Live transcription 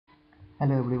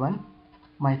Hello everyone,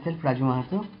 myself Raju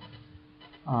Mahato.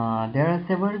 There are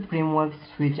several frameworks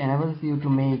which enables you to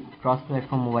make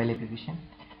cross-platform mobile application,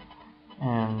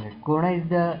 and Corona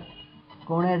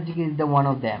SDK is the one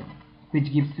of them,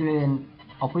 which gives you an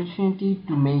opportunity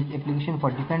to make application for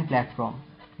different platforms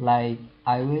like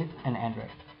iOS and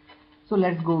Android. So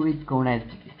let's go with Corona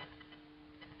SDK.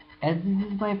 As this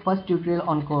is my first tutorial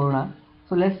on Corona,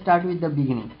 so let's start with the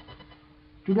beginning.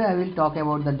 Today I will talk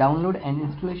about the download and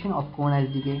installation of Corona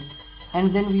SDK,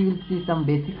 and then we will see some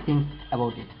basic things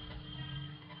about it.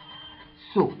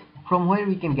 So from where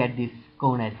we can get this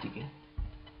Corona SDK?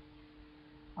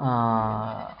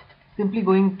 Simply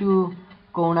going to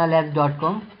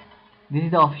coronalabs.com. This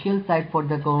is the official site for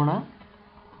the Corona.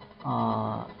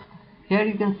 Here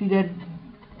you can see that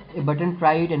a button,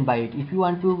 try it and buy it. If you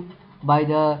want to buy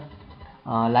the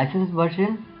licensed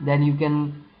version, then you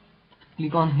can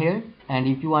click on here, and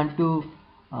if you want to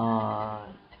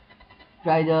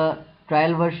try the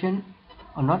trial version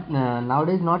or not,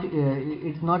 nowadays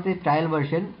it's not a trial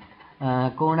version.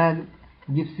 Corona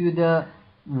gives you the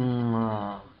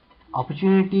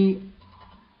opportunity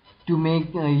to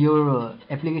make your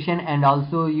application, and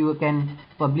also you can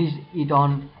publish it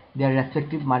on their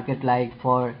respective market. Like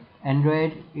for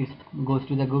Android it goes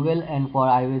to the Google, and for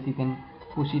iOS you can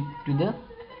push it to the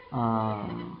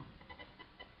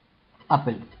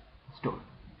Apple store.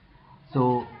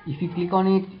 So if you click on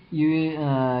it,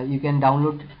 you can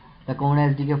download the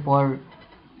Corona SDK for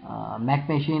Mac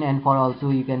machine, and for also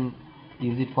you can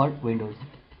use it for Windows.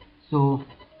 So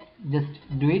just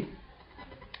do it.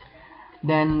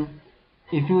 Then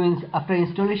if you after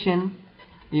installation,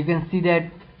 you can see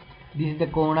that this is the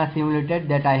Corona simulator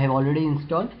that I have already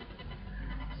installed.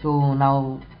 So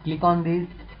now click on this.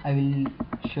 I will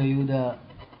show you the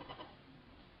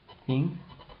thing.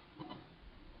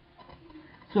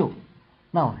 So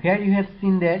now here you have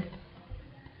seen that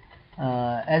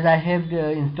as I have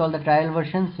installed the trial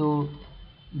version, so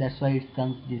that's why it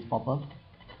comes this pop-up.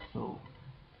 So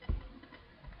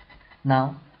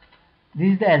now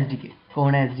this is the SDK,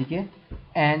 Corona SDK,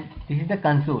 and this is the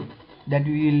console that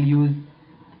we will use.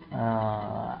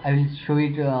 I will show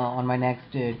it on my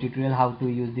next tutorial how to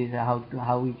use this,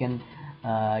 how we can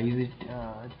use it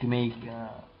to make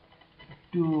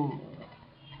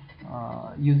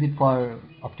use it for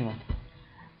optimum.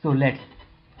 So let's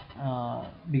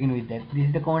begin with that. This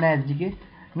is the Corona SDK.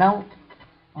 Now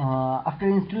after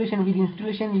installation, with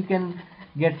installation you can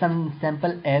get some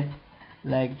sample apps.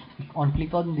 Like on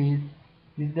click on this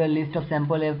is the list of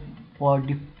sample apps for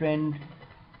different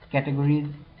categories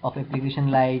of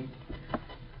application, like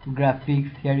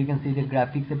graphics. Here you can see the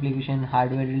graphics application,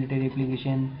 hardware related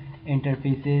application,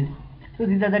 interfaces. So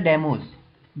these are the demos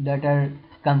that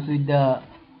comes with the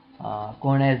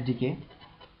Corona SDK.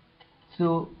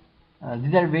 So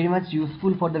these are very much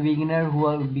useful for the beginner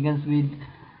who begins with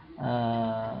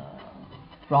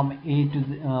from A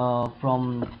to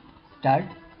from start.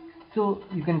 So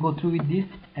you can go through with this,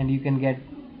 and you can get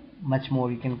much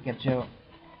more. You can capture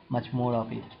much more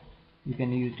of it. You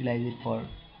can utilize it for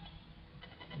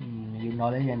your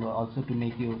knowledge, and also to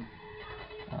make your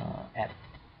app.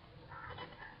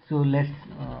 So let's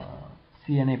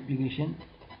see an application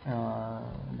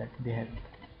that they have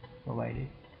provided.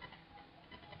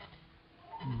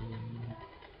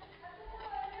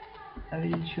 I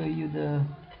will show you the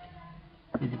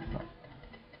physics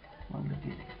on the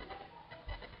physics.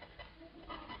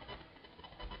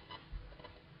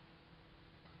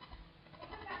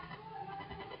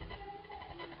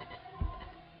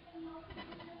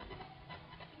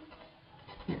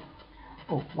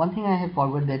 Oh, one thing I have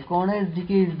forgot, that Corona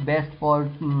SDK is best for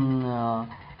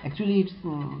actually it's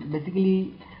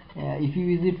basically if you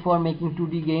use it for making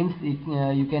 2D games,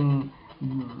 you can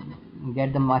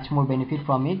get the much more benefit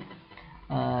from it.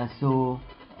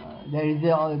 There is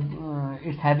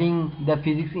it's having the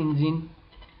physics engine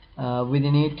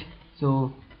within it.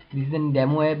 So this is a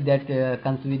demo app that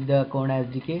comes with the Corona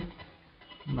SDK.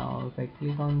 Now if I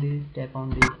click on this, tap on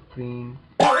this screen,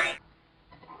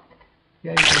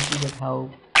 here you can see that how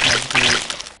to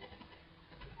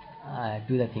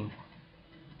do the things.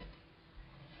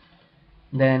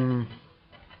 Then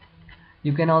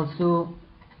you can also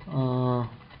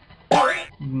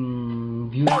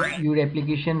view your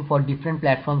application for different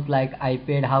platforms like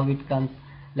iPad, how it comes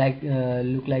like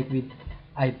look like with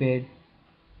iPad.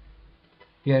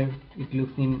 Here it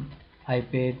looks in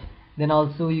iPad. Then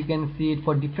also you can see it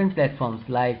for different platforms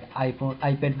like iPhone,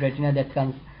 iPad Retina that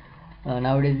comes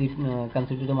nowadays. It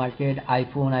comes into the market,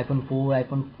 iPhone, iPhone 4,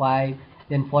 iPhone 5.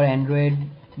 Then for Android,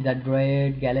 the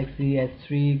Droid, Galaxy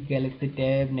S3, Galaxy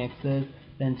Tab, Nexus,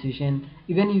 Sensation.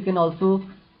 Even you can also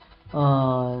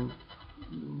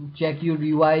check your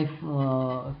UI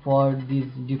for these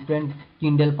different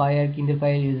Kindle Fire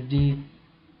SD.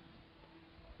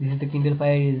 This is the Kindle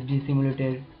Fire SD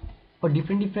simulator. For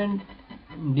different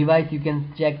device you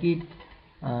can check it.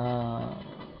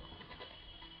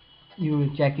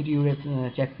 You check it. You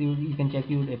can check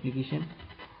your application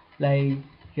like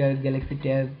here Galaxy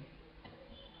Tab.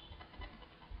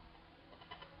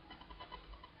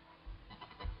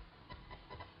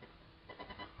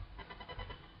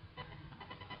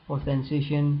 For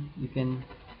sensation you can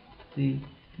see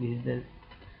this is the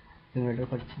simulator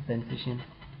for sensation.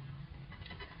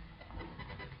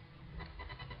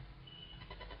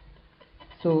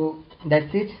 So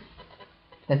that's it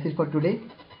for today.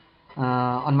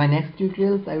 On my next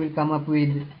tutorials I will come up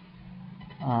with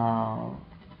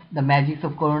the magics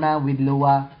of Corona with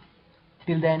Lua.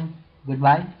 Till then,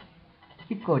 goodbye,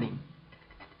 keep coding.